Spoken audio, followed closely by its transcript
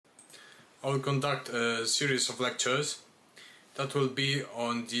I will conduct a series of lectures that will be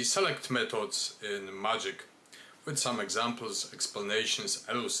on the select methods in Magick, with some examples, explanations,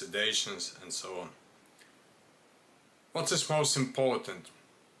 elucidations, and so on. What is most important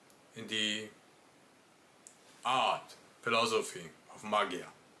in the art, philosophy of Magia?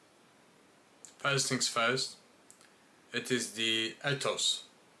 First things first, it is the ethos,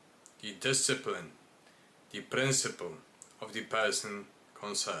 the discipline, the principle of the person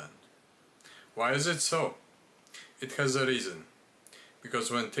concerned. Why is it so? It has a reason.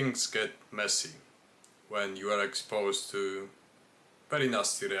 Because when things get messy, when you are exposed to very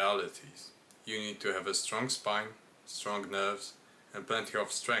nasty realities, you need to have a strong spine, strong nerves, and plenty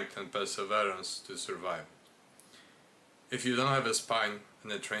of strength and perseverance to survive. If you don't have a spine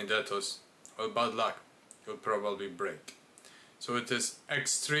and a trained ethos, well, bad luck, you'll probably break. So it is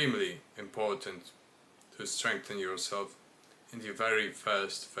extremely important to strengthen yourself in the very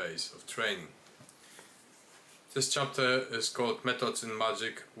first phase of training. This chapter is called Methods in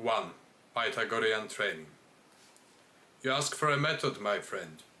Magick 1, Pythagorean Training. You ask for a method, my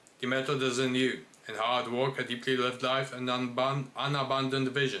friend. The method is in you, in hard work, a deeply lived life, and unabandoned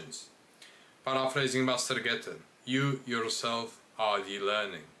visions. Paraphrasing Master Goethe, you yourself are the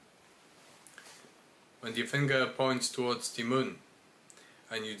learning. When the finger points towards the moon,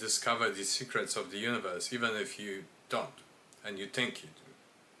 and you discover the secrets of the universe, even if you don't, and you think you do,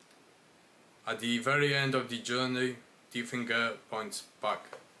 at the very end of the journey, the finger points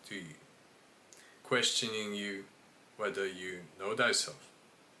back to you, questioning you whether you know thyself.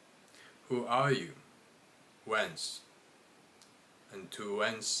 Who are you? Whence? And to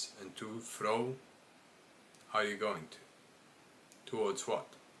whence and to fro are you going to? Towards what?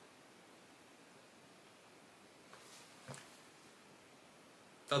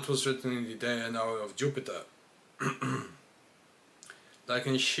 That was written in the day and hour of Jupiter. Like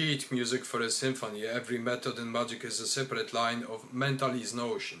in sheet music for a symphony, every method in Magick is a separate line of mentalese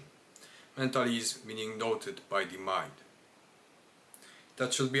notion. Mentalese meaning noted by the mind.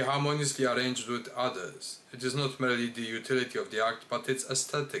 That should be harmoniously arranged with others. It is not merely the utility of the act, but its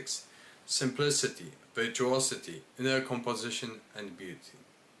aesthetics, simplicity, virtuosity, inner composition and beauty.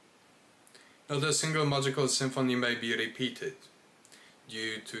 Not a single magical symphony may be repeated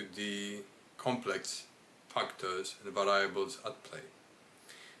due to the complex factors and variables at play.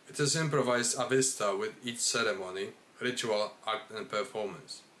 It is improvised a vista with each ceremony, ritual, act and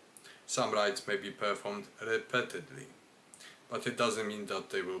performance. Some rites may be performed repeatedly, but it doesn't mean that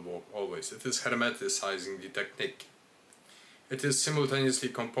they will work always. It is hermeticizing the technique. It is simultaneously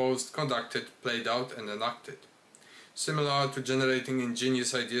composed, conducted, played out and enacted. Similar to generating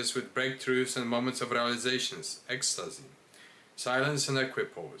ingenious ideas with breakthroughs and moments of realizations, ecstasy, silence and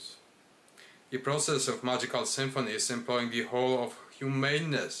equipoise. The process of magical symphony is employing the whole of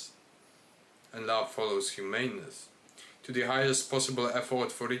humaneness, and love follows humaneness, to the highest possible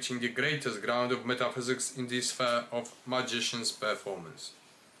effort for reaching the greatest ground of metaphysics in the sphere of magician's performance.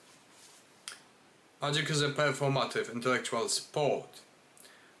 Magic is a performative intellectual sport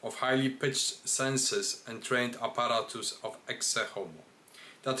of highly pitched senses and trained apparatus of ex homo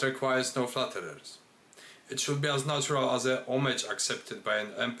that requires no flatterers. It should be as natural as a homage accepted by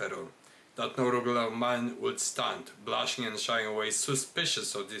an emperor, that no regular man would stand, blushing and shying away,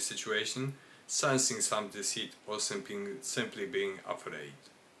 suspicious of this situation, sensing some deceit, or simply being afraid.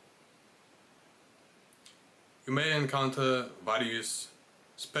 You may encounter various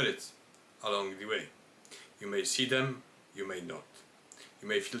spirits along the way. You may see them, you may not. You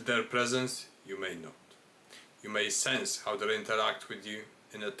may feel their presence, you may not. You may sense how they interact with you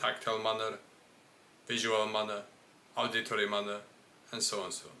in a tactile manner, visual manner, auditory manner, and so on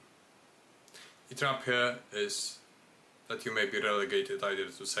and so on. The trap here is that you may be relegated either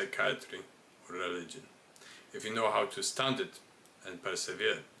to psychiatry or religion. If you know how to stand it and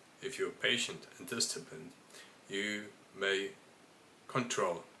persevere, if you're patient and disciplined, you may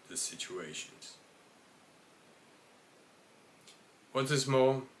control the situations. What is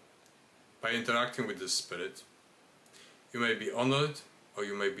more, by interacting with the spirit, you may be honored or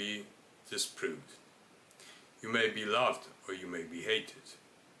you may be disproved. You may be loved or you may be hated.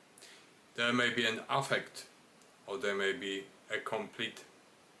 There may be an affect, or there may be a complete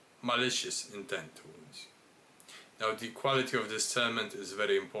malicious intent towards you. Now the quality of discernment is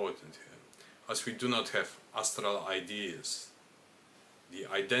very important here, as we do not have astral ideas, the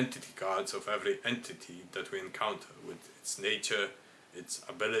identity cards of every entity that we encounter, with its nature, its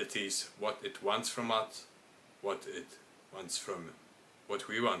abilities, what it wants from us, what it wants from it, what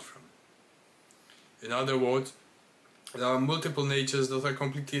we want from it. In other words, there are multiple natures that are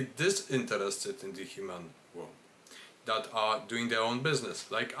completely disinterested in the human world, that are doing their own business,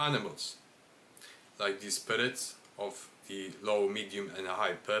 like animals, like the spirits of the low, medium and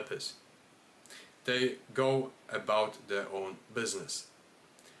high purpose. They go about their own business.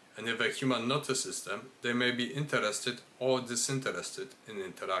 And if a human notices them, they may be interested or disinterested in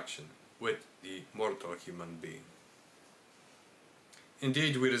interaction with the mortal human being.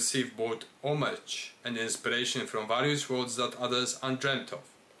 Indeed, we receive both homage and inspiration from various worlds that others undreamt of,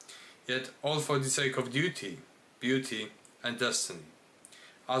 yet all for the sake of duty, beauty and destiny,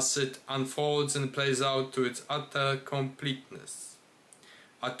 as it unfolds and plays out to its utter completeness.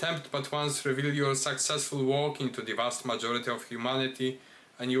 Attempt but once reveal your successful walk into the vast majority of humanity,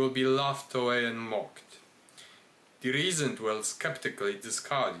 and you will be laughed away and mocked. The reasoned will skeptically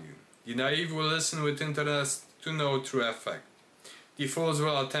discard you. The naive will listen with interest to no true effect. The fools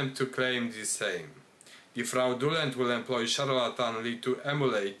will attempt to claim the same. The fraudulent will employ charlatanry to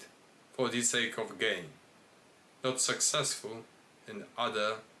emulate for the sake of gain, not successful in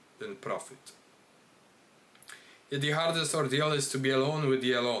other than profit. Yet the hardest ordeal is to be alone with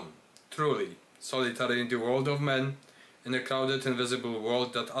the alone, truly, solitary in the world of men, in a crowded invisible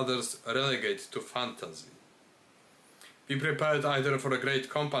world that others relegate to fantasy. Be prepared either for a great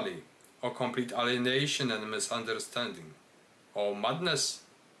company, or complete alienation and misunderstanding, or madness,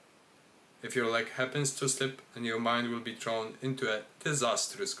 if your leg happens to slip and your mind will be thrown into a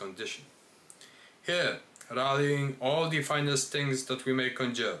disastrous condition. Here, rallying all the finest things that we may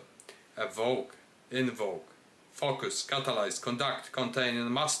conjure, evoke, invoke, focus, catalyze, conduct, contain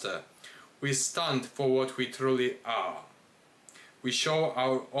and master, we stand for what we truly are. We show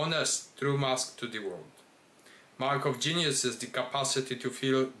our honest, true mask to the world. Mark of genius is the capacity to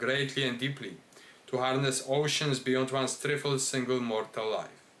feel greatly and deeply, to harness oceans beyond one's trivial single mortal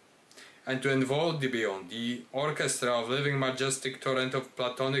life, and to involve the beyond, the orchestra of living majestic torrent of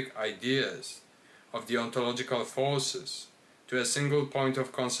Platonic ideas, of the ontological forces, to a single point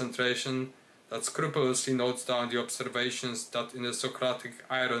of concentration that scrupulously notes down the observations that in a Socratic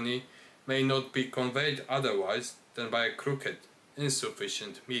irony may not be conveyed otherwise than by a crooked,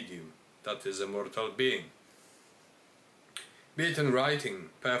 insufficient medium, that is a mortal being. Be it in writing,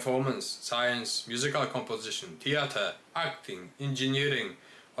 performance, science, musical composition, theatre, acting, engineering,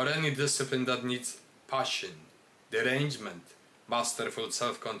 or any discipline that needs passion, derangement, masterful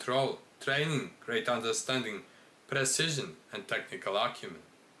self-control, training, great understanding, precision, and technical acumen.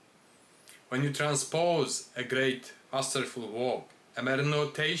 When you transpose a great, masterful work, a mere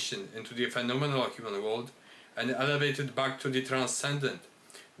notation into the phenomenal human world, and elevate it back to the transcendent,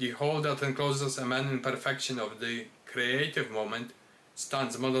 the whole that encloses a man in perfection of the creative moment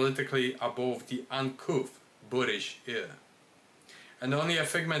stands monolithically above the uncouth, boorish ear, and only a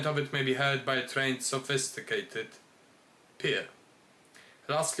figment of it may be heard by a trained, sophisticated peer.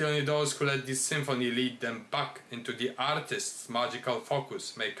 Lastly, only those who let this symphony lead them back into the artist's magical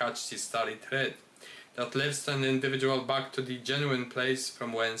focus may catch the starry thread that lifts an individual back to the genuine place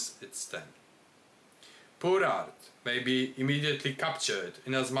from whence it stems. Poor art may be immediately captured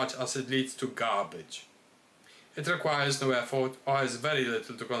inasmuch as it leads to garbage. It requires no effort or has very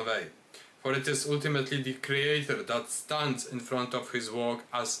little to convey, for it is ultimately the creator that stands in front of his work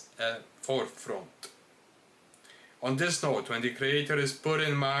as a forefront. On this note, when the creator is poor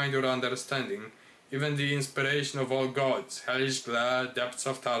in mind or understanding, even the inspiration of all gods, hellish glare, depths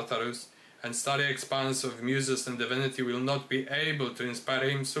of Tartarus, and starry expanse of muses and divinity will not be able to inspire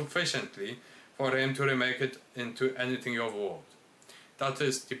him sufficiently for him to remake it into anything of worth. That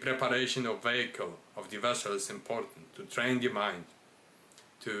is, the preparation of vehicle, of the vessel is important, to train the mind,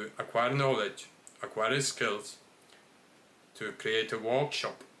 to acquire knowledge, acquire skills, to create a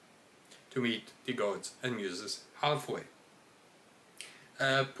workshop, to meet the gods and muses halfway.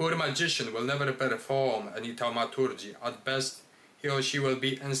 A poor magician will never perform any thaumaturgy. At best, he or she will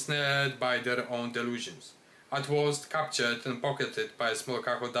be ensnared by their own delusions. At worst, captured and pocketed by a small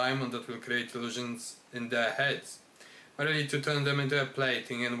caco diamond that will create illusions in their heads, merely to turn them into a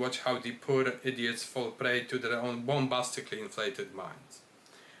plaything and watch how the poor idiots fall prey to their own bombastically inflated minds.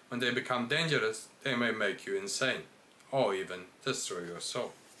 When they become dangerous, they may make you insane, or even destroy your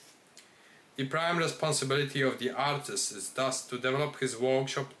soul. The prime responsibility of the artist is thus to develop his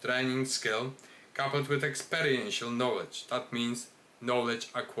workshop training skill coupled with experiential knowledge. That means knowledge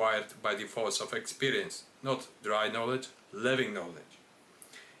acquired by the force of experience, not dry knowledge, living knowledge.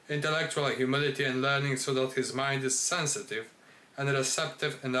 Intellectual humility and learning so that his mind is sensitive and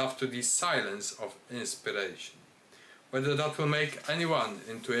receptive enough to the silence of inspiration. Whether that will make anyone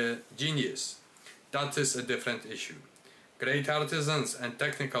into a genius, that is a different issue. Great artisans and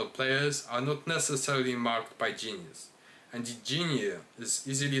technical players are not necessarily marked by genius, and the genius is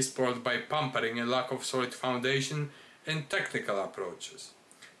easily spoiled by pampering and lack of solid foundation in technical approaches.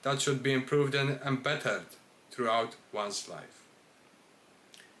 that should be improved and bettered throughout one's life.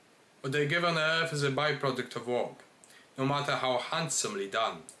 What they give on earth is a byproduct of work. No matter how handsomely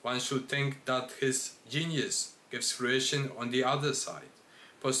done, one should think that his genius gives fruition on the other side,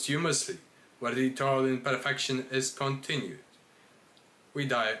 posthumously, where the toil in perfection is continued. We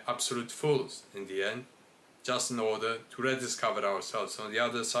die absolute fools in the end, just in order to rediscover ourselves on the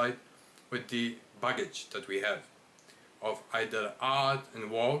other side with the baggage that we have of either art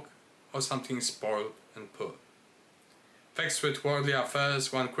and work or something spoiled and poor. Vexed with worldly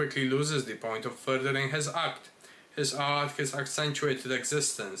affairs, one quickly loses the point of furthering his act, his art, his accentuated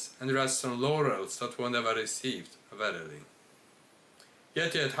existence, and rests on laurels that were never received, verily.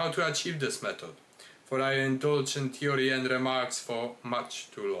 Yet, how to achieve this method? For I indulge in theory and remarks for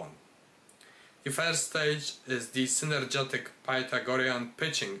much too long. The first stage is the synergetic Pythagorean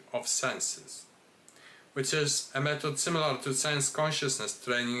pitching of senses, which is a method similar to sense consciousness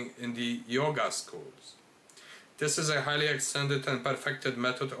training in the yoga schools. This is a highly extended and perfected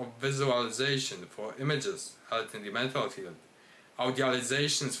method of visualization for images held in the mental field,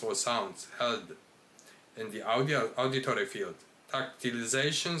 audializations for sounds held in the auditory field,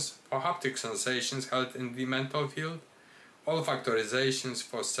 tactilizations for haptic sensations held in the mental field, olfactorizations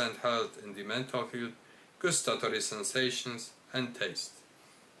for scent held in the mental field, gustatory sensations, and taste.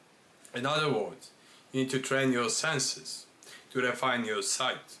 In other words, you need to train your senses, to refine your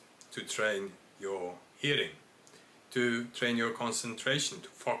sight, to train your hearing, to train your concentration, to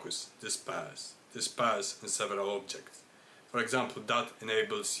focus, disperse in several objects. For example, that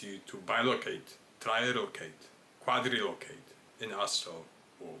enables you to bilocate, trilocate, quadrilocate in astral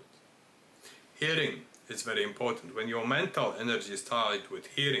world. Hearing is very important. When your mental energy is tied with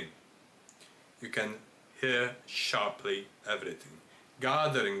hearing, you can hear sharply everything,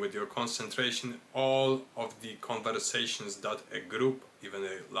 gathering with your concentration all of the conversations that a group, even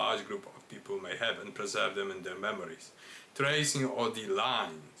a large group of people may have, and preserve them in their memories, tracing all the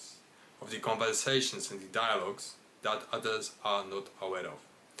lines of the conversations and the dialogues that others are not aware of,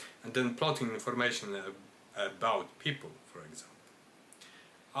 and then plotting information about people, for example.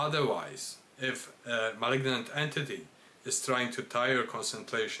 Otherwise, if a malignant entity is trying to tie your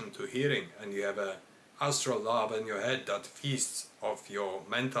concentration to hearing, and you have an astral lab in your head that feasts off your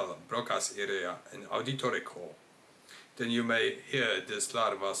mental Broca's area and auditory core, then you may hear this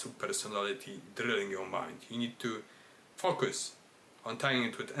larva subpersonality drilling your mind. You need to focus on tying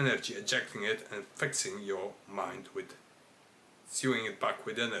it with energy, ejecting it, and fixing your mind with sewing it back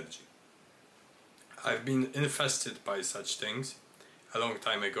with energy. I've been infested by such things a long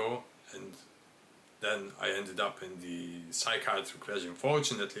time ago, and then I ended up in the psychiatric regime.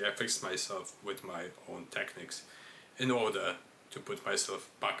 Fortunately, I fixed myself with my own techniques in order to put myself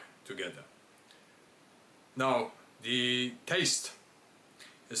back together. Now, the taste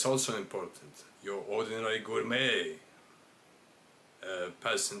is also important. Your ordinary gourmet, a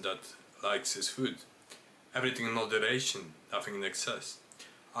person that likes his food, everything in moderation, nothing in excess.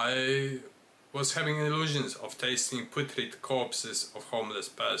 I was having illusions of tasting putrid corpses of homeless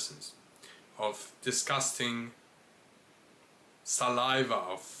persons, of disgusting saliva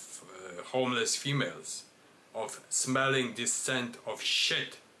of homeless females, of smelling the scent of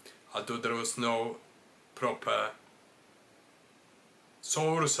shit, although there was no proper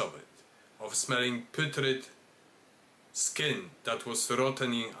source of it, of smelling putrid skin that was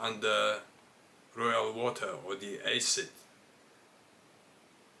rotting under royal water, or the acid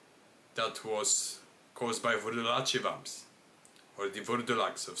that was caused by Vurdulacivams, or the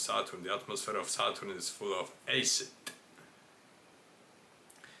Vurdulacs of Saturn. The atmosphere of Saturn is full of acid.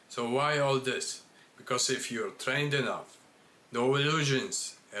 So why all this? Because if you're trained enough, no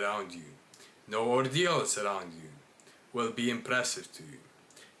illusions around you, no ordeals around you will be impressive to you.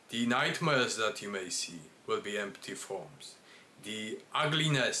 The nightmares that you may see will be empty forms. The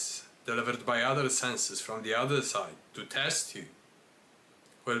ugliness delivered by other senses from the other side to test you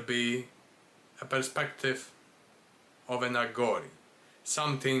will be a perspective of an allegory,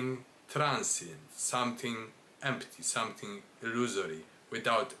 something transient, something empty, something illusory,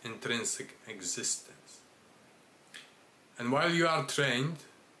 without intrinsic existence. And while you are trained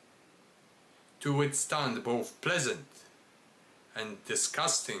to withstand both pleasant and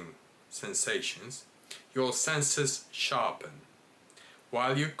disgusting sensations, your senses sharpen.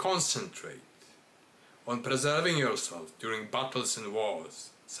 While you concentrate on preserving yourself during battles and wars,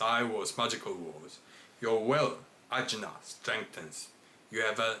 psi wars, magical wars, your will, ajna, strengthens. You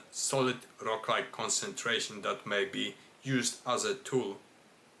have a solid rock-like concentration that may be used as a tool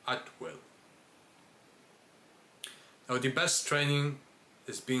at will. Now, the best training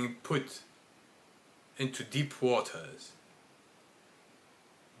is being put into deep waters,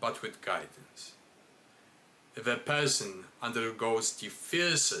 but with guidance. If a person undergoes the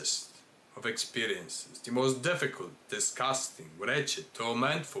fiercest of experiences, the most difficult, disgusting, wretched,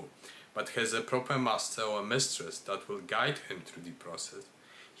 tormentful, but has a proper master or mistress that will guide him through the process,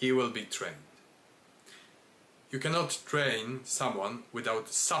 he will be trained. You cannot train someone without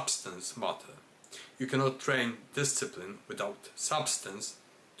substance matter. You cannot train discipline without substance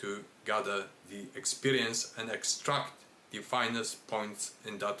to gather the experience and extract the finest points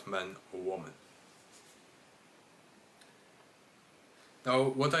in that man or woman. Now,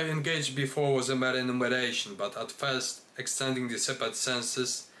 what I engaged before was a mere enumeration, but at first extending the separate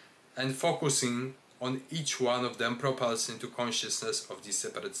senses and focusing on each one of them propels into consciousness of the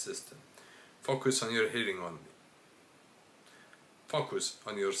separate system. Focus on your hearing only. Focus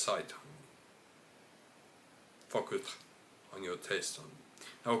on your sight only. Focus on your taste only.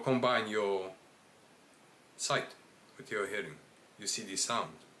 Now combine your sight with your hearing. You see the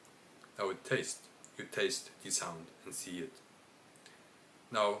sound. Now with taste, you taste the sound and see it.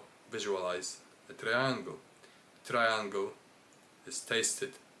 Now visualize a triangle. Triangle is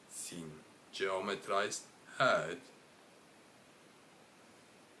tasted, seen, geometrized, heard,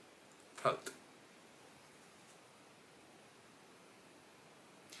 felt.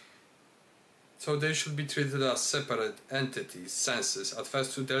 So they should be treated as separate entities, senses, at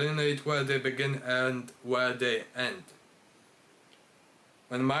first to delineate where they begin and where they end.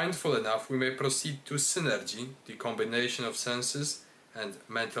 When mindful enough, we may proceed to synergy, the combination of senses and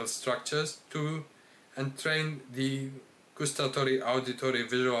mental structures, to and train the gustatory, auditory,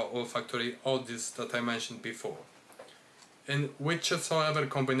 visual, olfactory, all this that I mentioned before. In whichsoever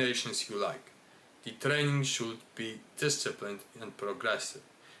combinations you like, the training should be disciplined and progressive,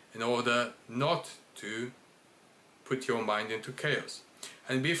 in order not to put your mind into chaos.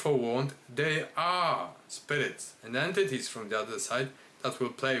 And be forewarned, there are spirits and entities from the other side that will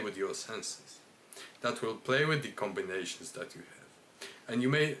play with your senses, that will play with the combinations that you have. And you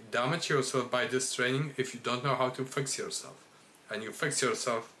may damage yourself by this training if you don't know how to fix yourself. And you fix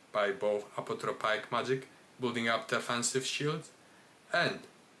yourself by both apotropaic magic, building up defensive shields, and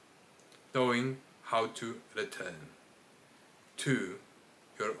knowing how to return to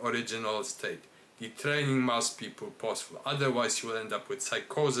your original state. The training must be purposeful, otherwise you will end up with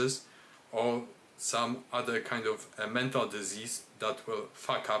psychosis or some other kind of a mental disease that will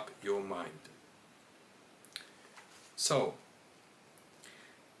fuck up your mind. So,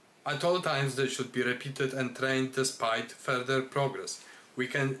 at all times they should be repeated and trained despite further progress. We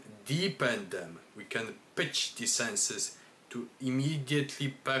can deepen them, we can pitch the senses to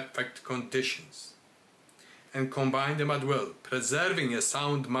immediately perfect conditions and combine them at will, preserving a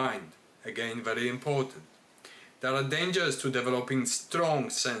sound mind, again very important. There are dangers to developing strong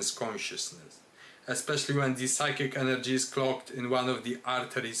sense consciousness, especially when the psychic energy is clogged in one of the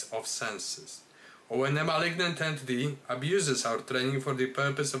arteries of senses, or when a malignant entity abuses our training for the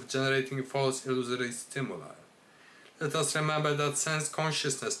purpose of generating false illusory stimuli. Let us remember that sense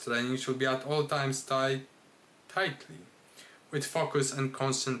consciousness training should be at all times tied tightly with focus and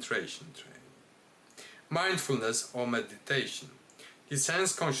concentration training. Mindfulness or meditation. The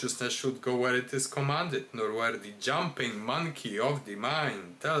sense consciousness should go where it is commanded, nor where the jumping monkey of the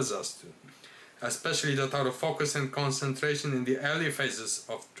mind tells us to. Especially that our focus and concentration in the early phases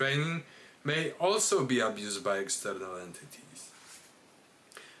of training may also be abused by external entities.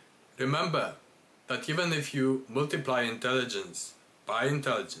 Remember that even if you multiply intelligence by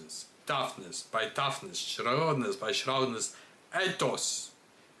intelligence, toughness by toughness, shrewdness by shrewdness, ethos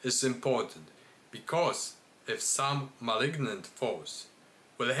is important. Because if some malignant force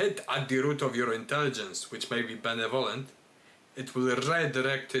will hit at the root of your intelligence, which may be benevolent, it will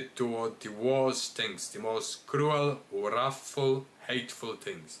redirect it toward the worst things, the most cruel, wrathful, hateful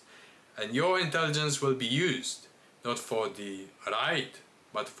things. And your intelligence will be used, not for the right,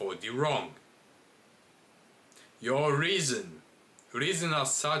 but for the wrong. Your reason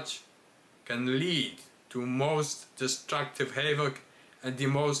as such, can lead to most destructive havoc and the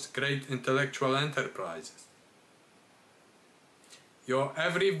most great intellectual enterprises. Your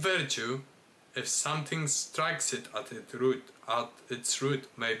every virtue, if something strikes it at its root,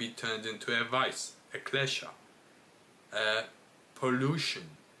 may be turned into a vice, a klesha, a pollution.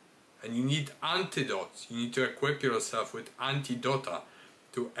 And you need antidotes. You need to equip yourself with antidota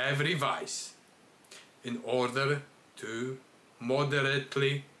to every vice in order to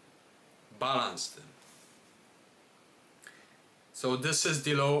moderately balance them. So this is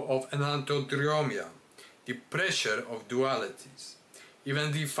the law of enantodromia, the pressure of dualities.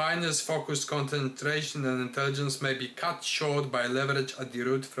 Even the finest focused concentration and intelligence may be cut short by leverage at the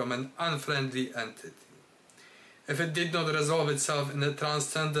root from an unfriendly entity. if it did not resolve itself in a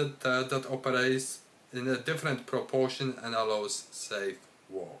transcendent that operates in a different proportion and allows safe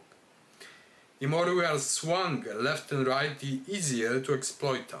walk. The more we are swung left and right, the easier to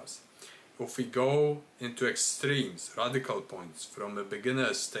exploit us. If we go into extremes, radical points from a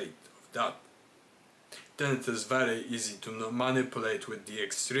beginner state of that, then it is very easy to manipulate with the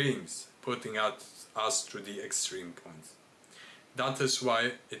extremes, putting us through the extreme points. That is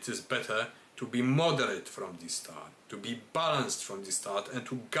why it is better to be moderate from the start, to be balanced from the start, and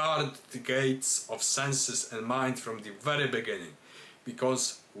to guard the gates of senses and mind from the very beginning.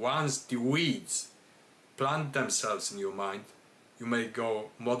 Because once the weeds plant themselves in your mind, you may go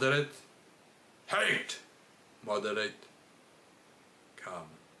moderate, hate, moderate, calm.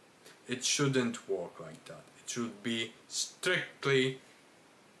 It shouldn't work like that. It should be strictly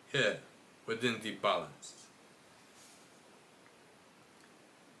here, within the balance.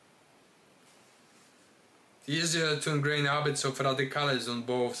 The easier to ingrain habits of radicalism on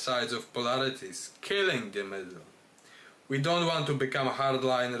both sides of polarities, killing the middle. We don't want to become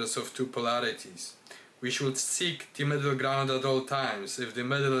hardliners of two polarities. We should seek the middle ground at all times. If the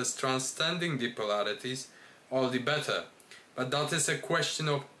middle is transcending the polarities, all the better. But that is a question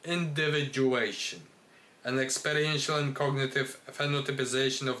of individuation, an experiential and cognitive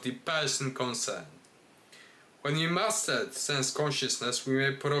phenotypization of the person concerned. When we master sense consciousness, we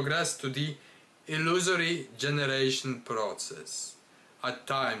may progress to the illusory generation process. At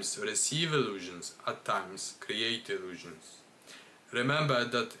times receive illusions, at times create illusions. Remember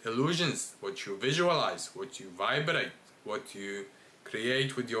that illusions, what you visualize, what you vibrate, what you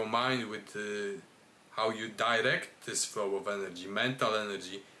create with your mind, with how you direct this flow of energy, mental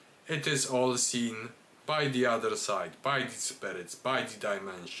energy, it is all seen by the other side, by the spirits, by the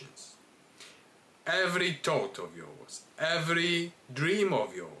dimensions. Every thought of yours, every dream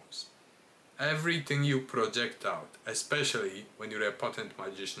of yours, everything you project out, especially when you're a potent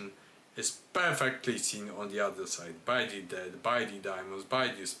magician, is perfectly seen on the other side by the dead, by the daimons, by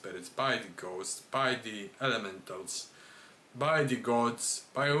the spirits, by the ghosts, by the elementals, by the gods,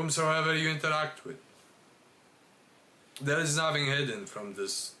 by whomsoever you interact with. There is nothing hidden from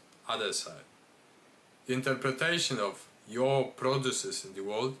this other side. The interpretation of your produces in the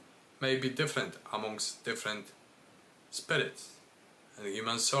world may be different amongst different spirits and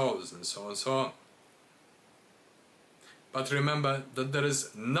human souls and so on and so on. But remember that there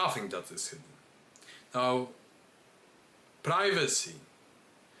is nothing that is hidden. Now, privacy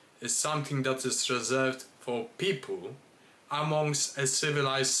is something that is reserved for people amongst a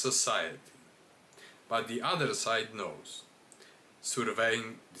civilized society. But the other side knows.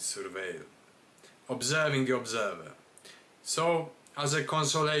 Surveying the surveyor, observing the observer. So, as a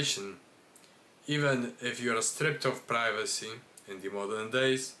consolation, even if you are stripped of privacy in the modern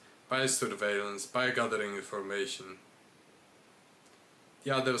days, by surveillance, by gathering information,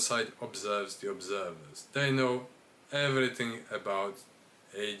 the other side observes the observers. They know everything about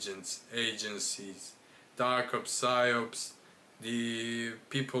agents, agencies, dark ops, psyops, the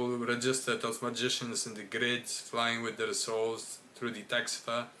people registered as magicians in the grids, flying with their souls through the tax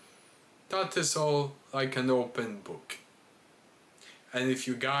fair. That is all like an open book. And if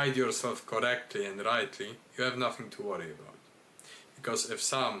you guide yourself correctly and rightly, you have nothing to worry about. Because if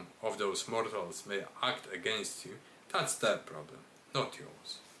some of those mortals may act against you, that's their problem, not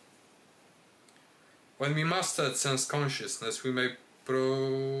yours. When we master sense consciousness, we may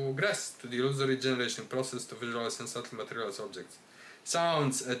progress to the illusory generation process to visualize and subtle materials objects,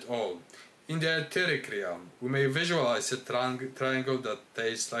 sounds at all. In the etheric realm, we may visualize a triangle that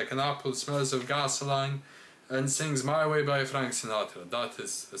tastes like an apple, smells of gasoline, and sings My Way by Frank Sinatra. That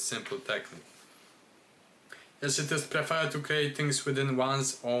is a simple technique. Yes, it is preferred to create things within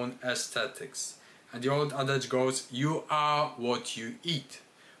one's own aesthetics. And the old adage goes, you are what you eat,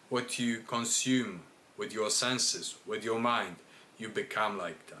 what you consume with your senses, with your mind. You become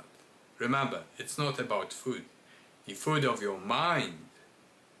like that. Remember, it's not about food. The food of your mind,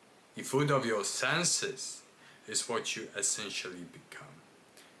 the food of your senses is what you essentially become.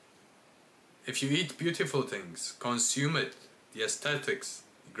 If you eat beautiful things, consume it, the aesthetics,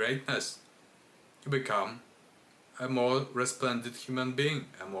 the greatness, you become a more resplendent human being,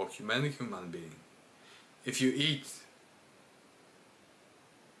 a more human human being. If you eat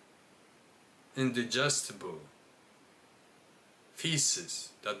indigestible feces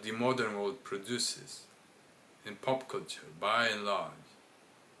that the modern world produces in pop culture, by and large,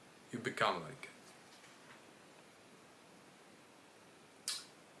 you become like it.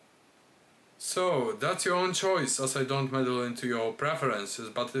 So, that's your own choice, as I don't meddle into your preferences,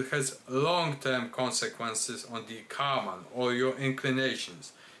 but it has long-term consequences on the karma or your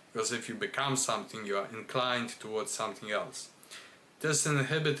inclinations. Because if you become something, you are inclined towards something else. This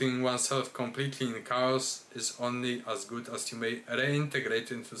inhibiting oneself completely in chaos is only as good as you may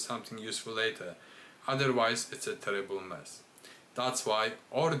reintegrate into something useful later. Otherwise, it's a terrible mess. That's why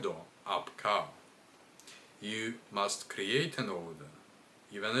ordo ab chaos. You must create an order,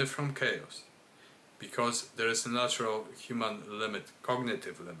 even if from chaos, because there is a natural human limit,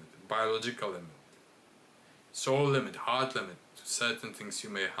 cognitive limit, biological limit, soul limit, heart limit to certain things you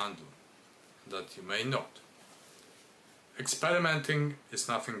may handle, that you may not. Experimenting is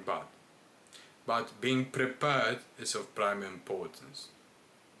nothing bad, but being prepared is of prime importance.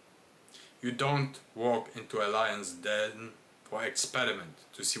 You don't walk into a lion's den for experiment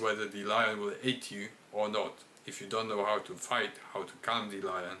to see whether the lion will eat you or not, if you don't know how to fight, how to calm the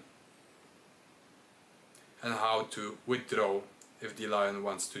lion, and how to withdraw if the lion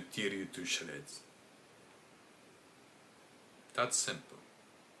wants to tear you to shreds. That's simple.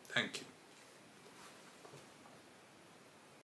 Thank you.